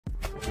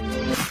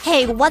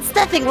Hey, what's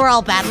the thing we're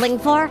all battling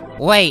for?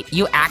 Wait,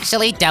 you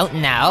actually don't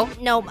know?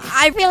 No,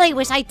 I really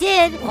wish I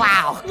did.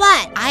 Wow.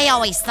 What? I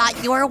always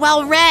thought you were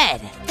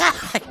well-read.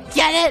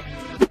 Get it?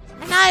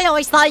 And I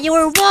always thought you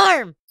were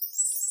warm.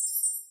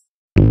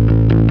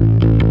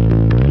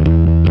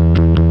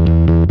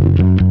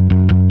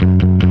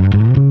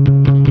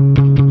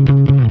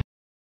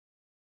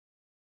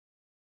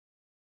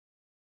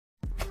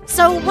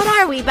 So, what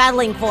are we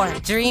battling for?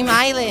 Dream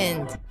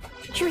Island.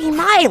 Dream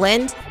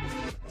Island?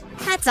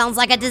 That sounds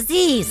like a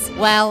disease.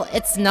 Well,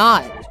 it's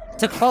not.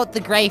 To quote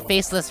the gray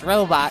faceless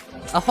robot,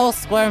 a whole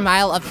square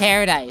mile of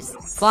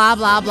paradise. Blah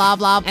blah blah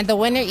blah, and the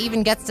winner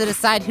even gets to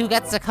decide who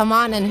gets to come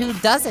on and who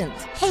doesn't.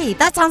 Hey,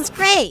 that sounds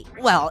great.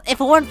 Well,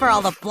 if it weren't for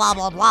all the blah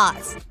blah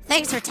blahs.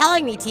 Thanks for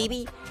telling me,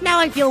 TB. Now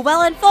I feel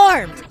well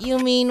informed. You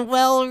mean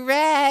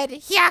well-read.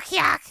 Yuck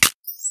yuck.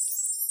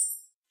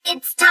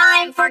 It's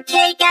time for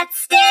cake at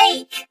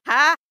stake!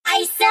 Huh?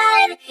 I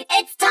said,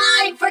 it's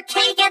time for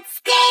cake at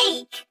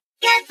stake!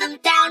 Get them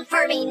down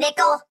for me,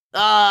 Nickel!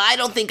 I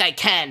don't think I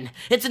can.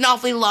 It's an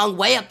awfully long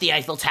way up the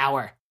Eiffel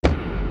Tower.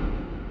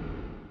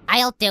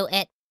 I'll do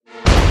it.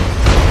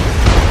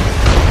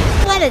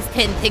 What does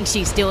Pin think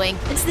she's doing?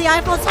 It's the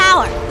Eiffel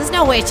Tower. There's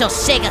no way she'll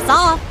shake us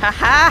off.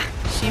 Haha!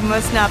 She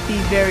must not be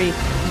very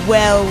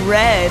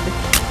well-read.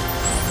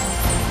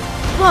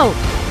 Whoa.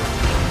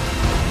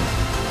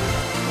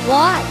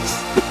 Watch.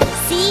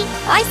 See?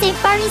 I saved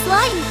Barney's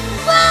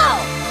life. Wow!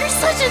 You're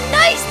such a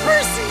nice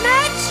person,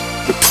 Match!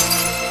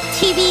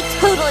 TV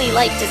totally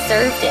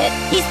deserved it.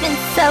 He's been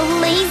so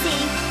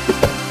lazy.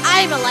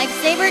 I'm a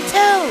lifesaver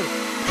too!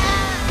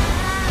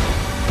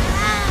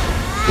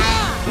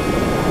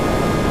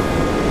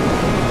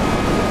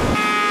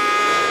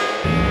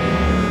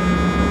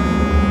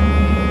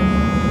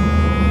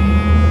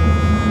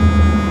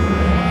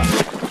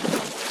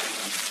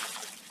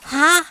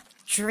 Huh?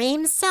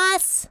 Dream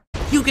sus?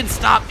 You can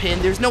stop,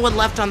 Pin. There's no one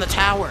left on the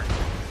tower.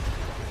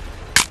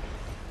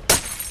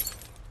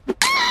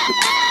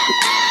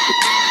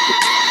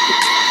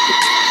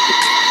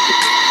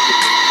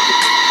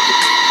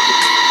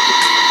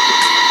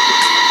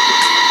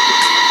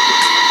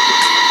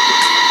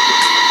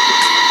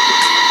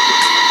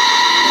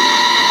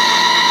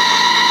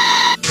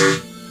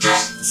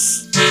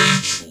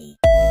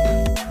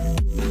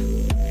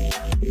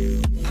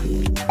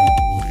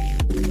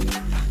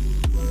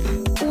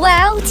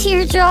 Wow,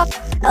 Teardrop.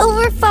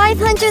 Over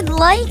 500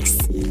 likes?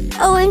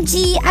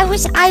 OMG, I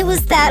wish I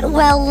was that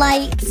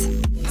well-liked.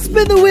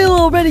 Spin the wheel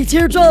already,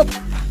 Teardrop!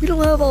 We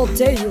don't have all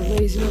day, you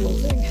lazy little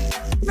thing.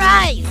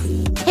 Rise!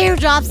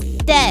 Teardrop's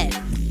dead.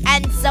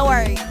 And so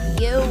are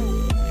you.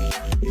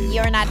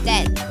 You're not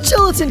dead.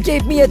 Gelatin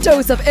gave me a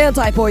dose of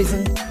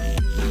anti-poison.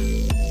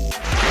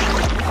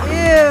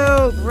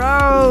 Ew,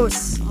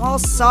 gross. All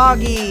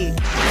soggy.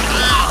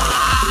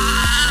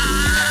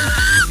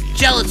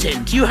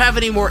 Gelatin, do you have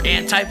any more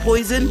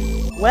anti-poison?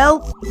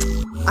 Well,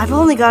 I've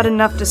only got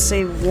enough to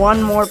save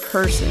one more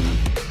person.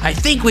 I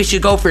think we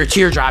should go for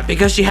Teardrop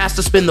because she has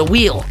to spin the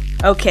wheel.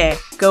 Okay,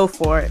 go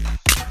for it.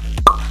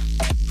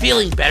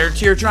 Feeling better,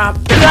 Teardrop?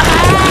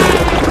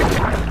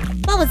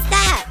 What was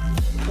that?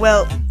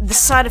 Well, the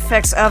side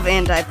effects of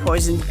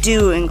anti-poison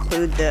do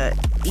include the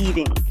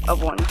eating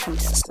of one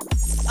contestant.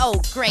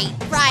 Oh, great.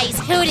 Rise,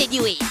 who did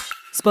you eat?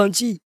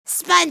 Spongy.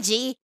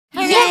 Spongy?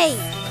 Hooray!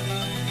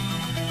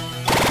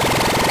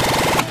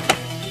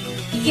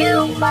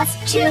 You must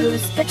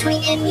choose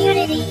between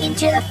immunity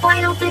into the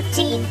final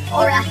 15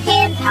 or a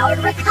hand-powered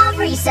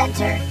recovery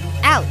center.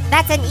 Oh,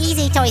 that's an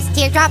easy choice,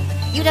 Teardrop.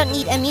 You don't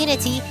need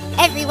immunity.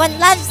 Everyone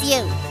loves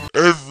you.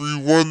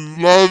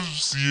 Everyone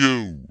loves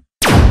you.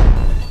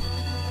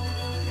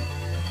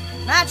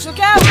 Match, look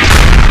out!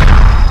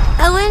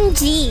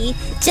 OMG,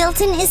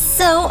 Gelatin is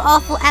so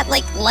awful at,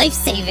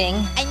 life-saving.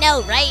 I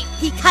know, right?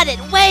 He cut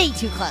it way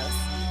too close.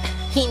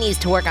 He needs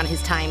to work on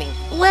his timing.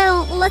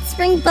 Well, let's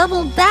bring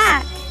Bubble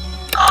back.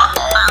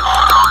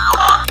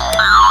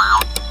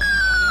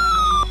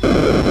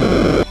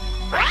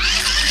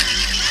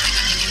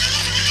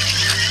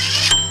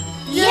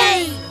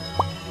 Yay!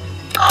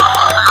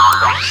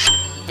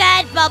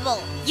 Bad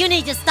Bubble! You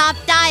need to stop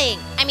dying.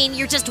 I mean,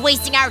 you're just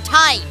wasting our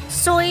time.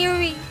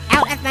 Sorry.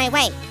 Out of my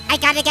way. I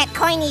gotta get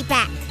Coiny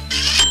back.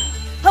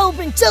 I'll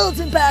bring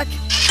Gelatin back!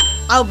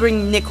 I'll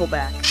bring Nickel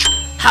back.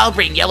 I'll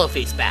bring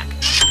Yellowface back.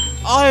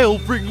 I'll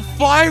bring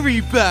Fiery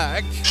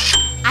back.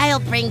 I'll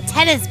bring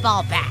Tennis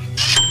Ball back.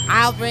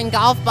 I'll bring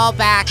Golf Ball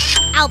back.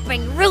 I'll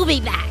bring Ruby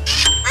back.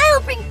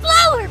 I'll bring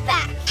Flower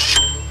back.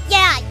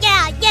 Yeah,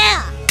 yeah,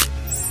 yeah!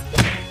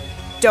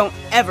 Don't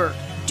ever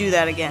do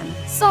that again.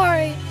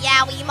 Sorry.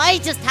 Yeah, we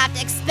might just have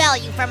to expel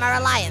you from our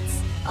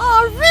alliance.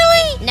 Oh,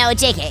 really? No,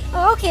 JK.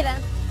 Oh, okay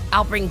then.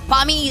 I'll bring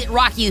Bommy,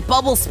 Rocky,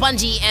 Bubble,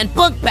 Spongy, and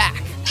Bunk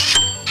back.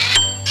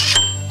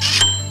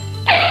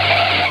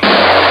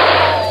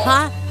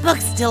 Huh?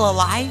 Book's still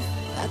alive?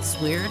 That's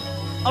weird.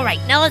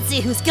 Alright, now let's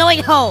see who's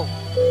going home.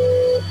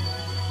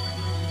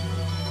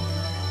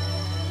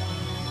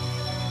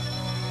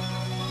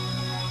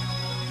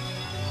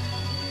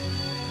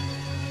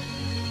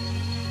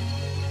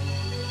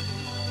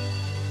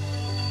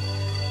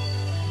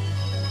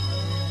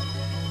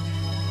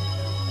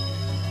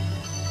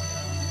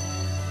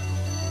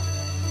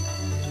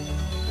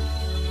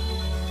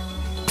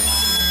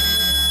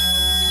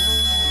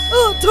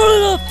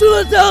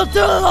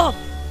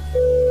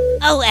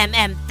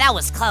 OMM, that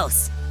was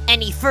close.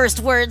 Any first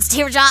words,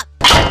 Teardrop?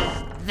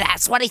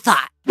 That's what I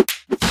thought.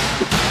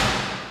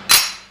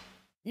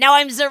 Now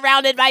I'm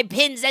surrounded by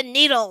pins and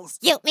needles.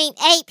 You mean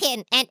a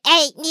pin and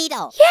a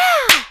needle?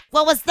 Yeah!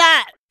 What was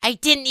that? I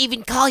didn't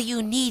even call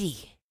you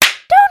needy.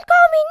 Don't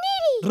call me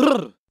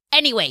needy.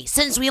 Anyway,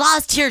 since we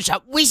lost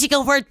Teardrop, we should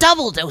go for a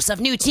double dose of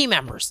new team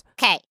members.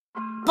 Okay.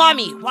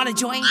 Bommy, wanna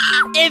join?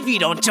 If you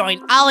don't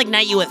join, I'll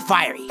ignite you with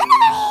Fiery.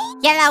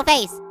 Yellow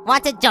face,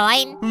 want to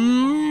join?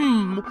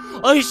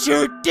 I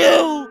sure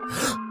do.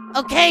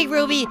 Okay,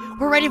 Ruby,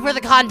 we're ready for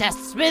the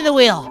contest. Spin the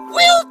wheel.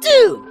 Will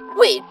do!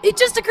 Wait, it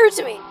just occurred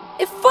to me.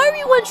 If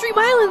Fiery won Dream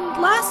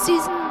Island last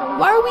season,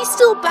 why are we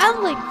still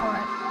battling for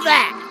it?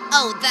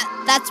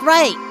 That's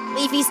right.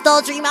 Leafy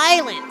stole Dream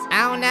Island.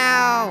 Oh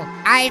no,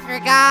 I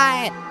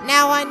forgot.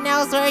 No one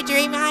knows where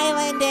Dream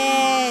Island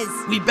is.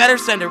 We better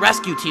send a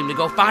rescue team to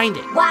go find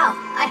it. Wow,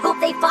 I hope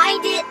they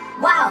find it.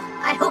 Wow,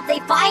 I hope they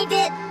find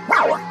it.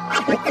 Wow,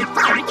 I hope they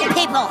find it.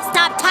 People,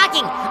 stop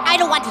talking. I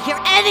don't want to hear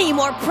any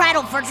more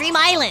prattle for Dream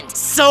Island.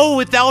 So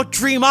without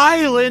Dream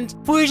Island,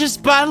 we're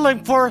just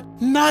battling for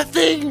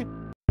nothing?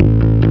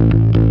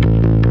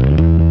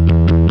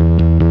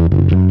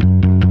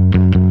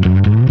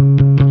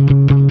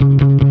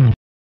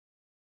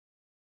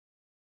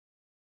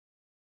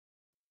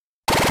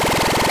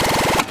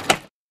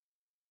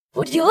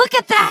 Would you look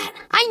at that?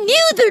 I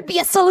knew there'd be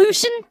a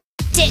solution.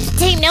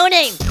 Team No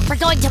Name, we're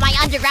going to my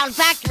underground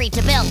factory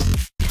to build.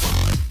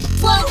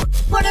 Whoa,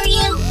 what are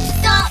you?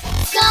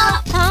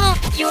 Stop! Huh?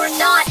 You're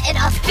not an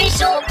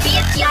official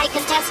BFDIA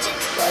contestant.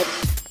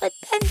 But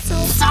pencil.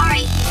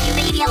 Sorry, you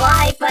may be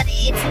alive, but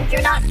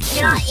you're not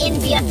in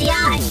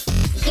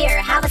BFDI.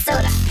 Here, have a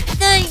soda.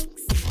 Thanks.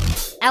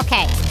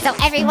 Okay, so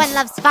everyone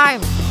loves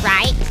farms,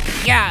 right?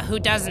 Yeah, who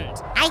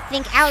doesn't? I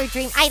think our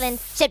Dream Island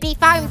should be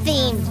farm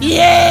themed.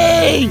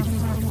 Yay!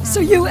 So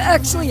you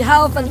actually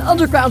have an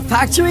underground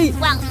factory?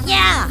 Well,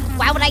 yeah.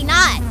 Why would I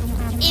not?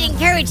 It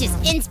encourages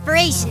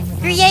inspiration,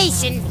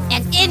 creation,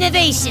 and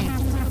innovation.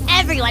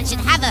 Everyone should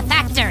have a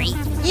factory.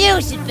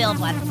 You should build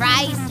one,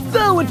 Fries.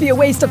 That would be a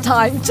waste of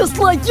time, just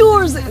like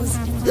yours is.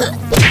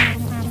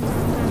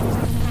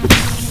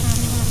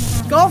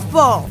 Golf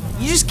ball!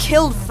 You just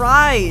killed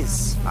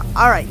Fries.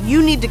 Alright,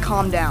 you need to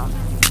calm down.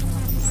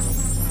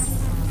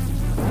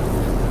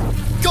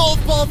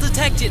 Golf ball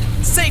detected!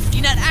 Safety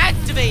net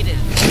activated!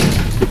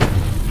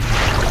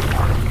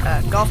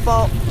 Golf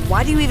ball,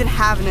 why do you even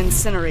have an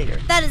incinerator?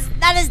 That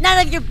is none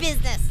of your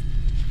business.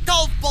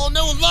 Golf ball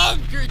no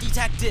longer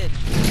detected!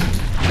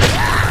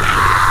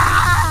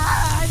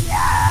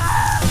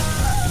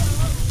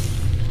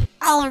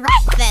 All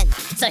right then.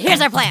 So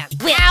here's our plan.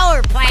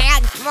 Our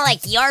plan? More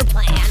like your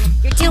plan.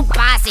 You're too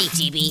bossy,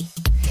 GB.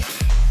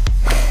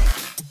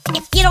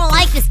 If you don't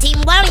like this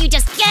team, why don't you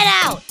just get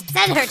out?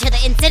 Send her to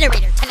the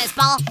incinerator, tennis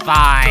ball.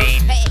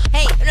 Fine.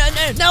 Hey,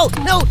 no!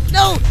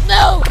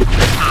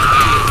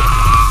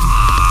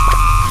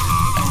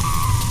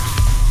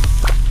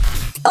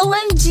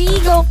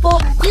 OMG, Golf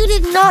Ball, you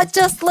did not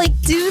just,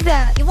 do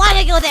that. You want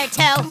to go there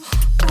too?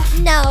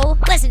 No.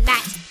 Listen,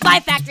 Max. My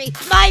factory,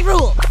 my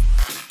rules.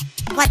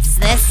 What's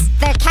this?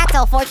 They're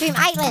cattle for Dream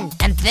Island.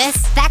 And this?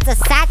 That's a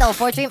saddle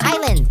for Dream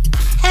Island.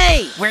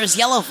 Hey, where's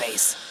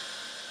Yellowface?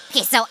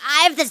 Okay, so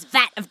I have this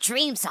vat of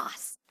dream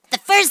sauce. The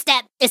first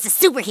step is to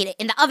superheat it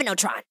in the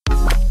ovenotron.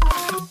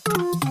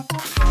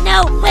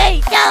 No,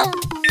 wait, no!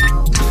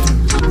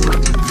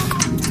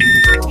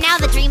 Now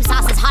the dream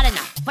sauce is hot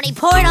enough. When I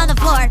pour it on the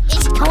floor,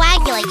 it should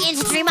coagulate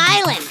into Dream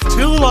Island.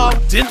 Too long,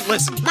 didn't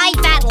listen. My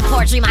vat will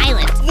pour Dream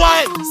Island.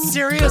 What?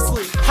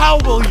 Seriously? How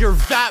will your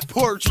vat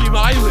pour Dream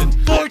Island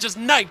for just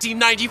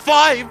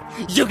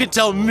 $19.95? You can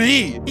tell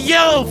me,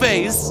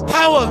 Yellowface,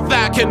 how a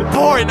vat can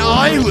pour an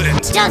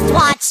island. Just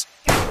watch.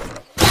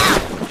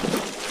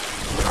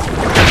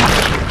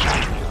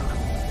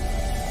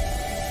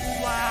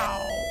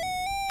 Wow.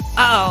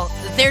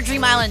 Uh-oh, their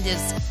Dream Island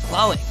is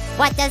glowing.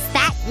 What does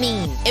that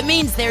mean? It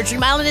means their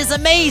Dream Island is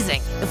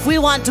amazing. If we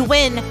want to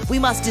win, we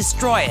must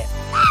destroy it.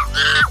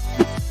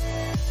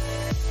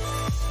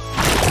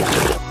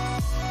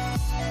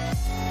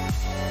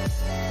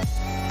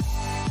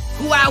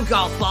 Wow,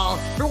 Golf Ball.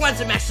 For once,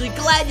 I'm actually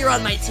glad you're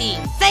on my team.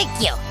 Thank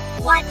you.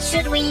 What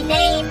should we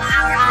name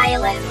our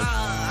island?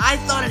 I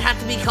thought it'd have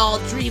to be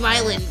called Dream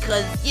Island,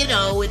 because, you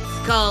know, it's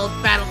called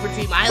Battle for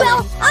Dream Island.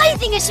 Well, I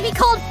think it should be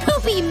called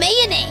Poopy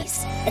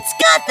Mayonnaise. It's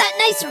got that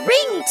nice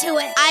ring to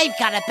it. I've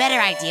got a better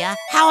idea.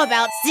 How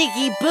about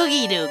Ziggy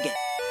Boogie Doog?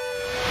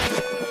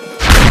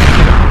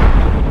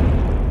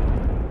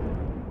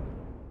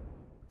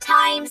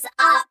 Time's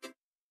up.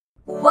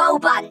 Whoa,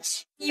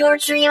 Bunch. Your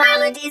Dream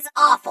Island is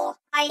awful.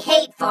 I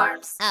hate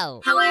farms.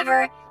 Oh.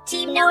 However,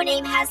 Team No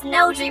Name has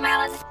no Dream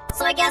Island,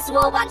 so I guess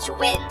Whoa Bunch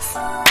wins.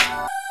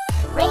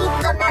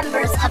 Rate the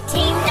members of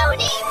Team No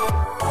Name.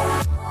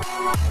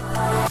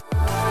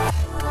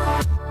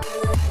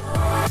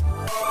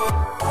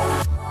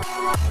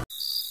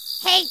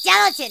 Hey,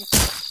 Gelatin,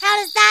 how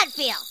does that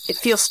feel? It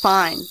feels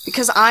fine,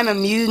 because I'm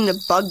immune to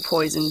bug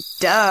poison.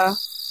 Duh.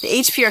 The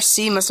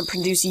HPRC must have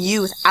produced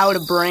you without a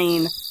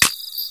brain.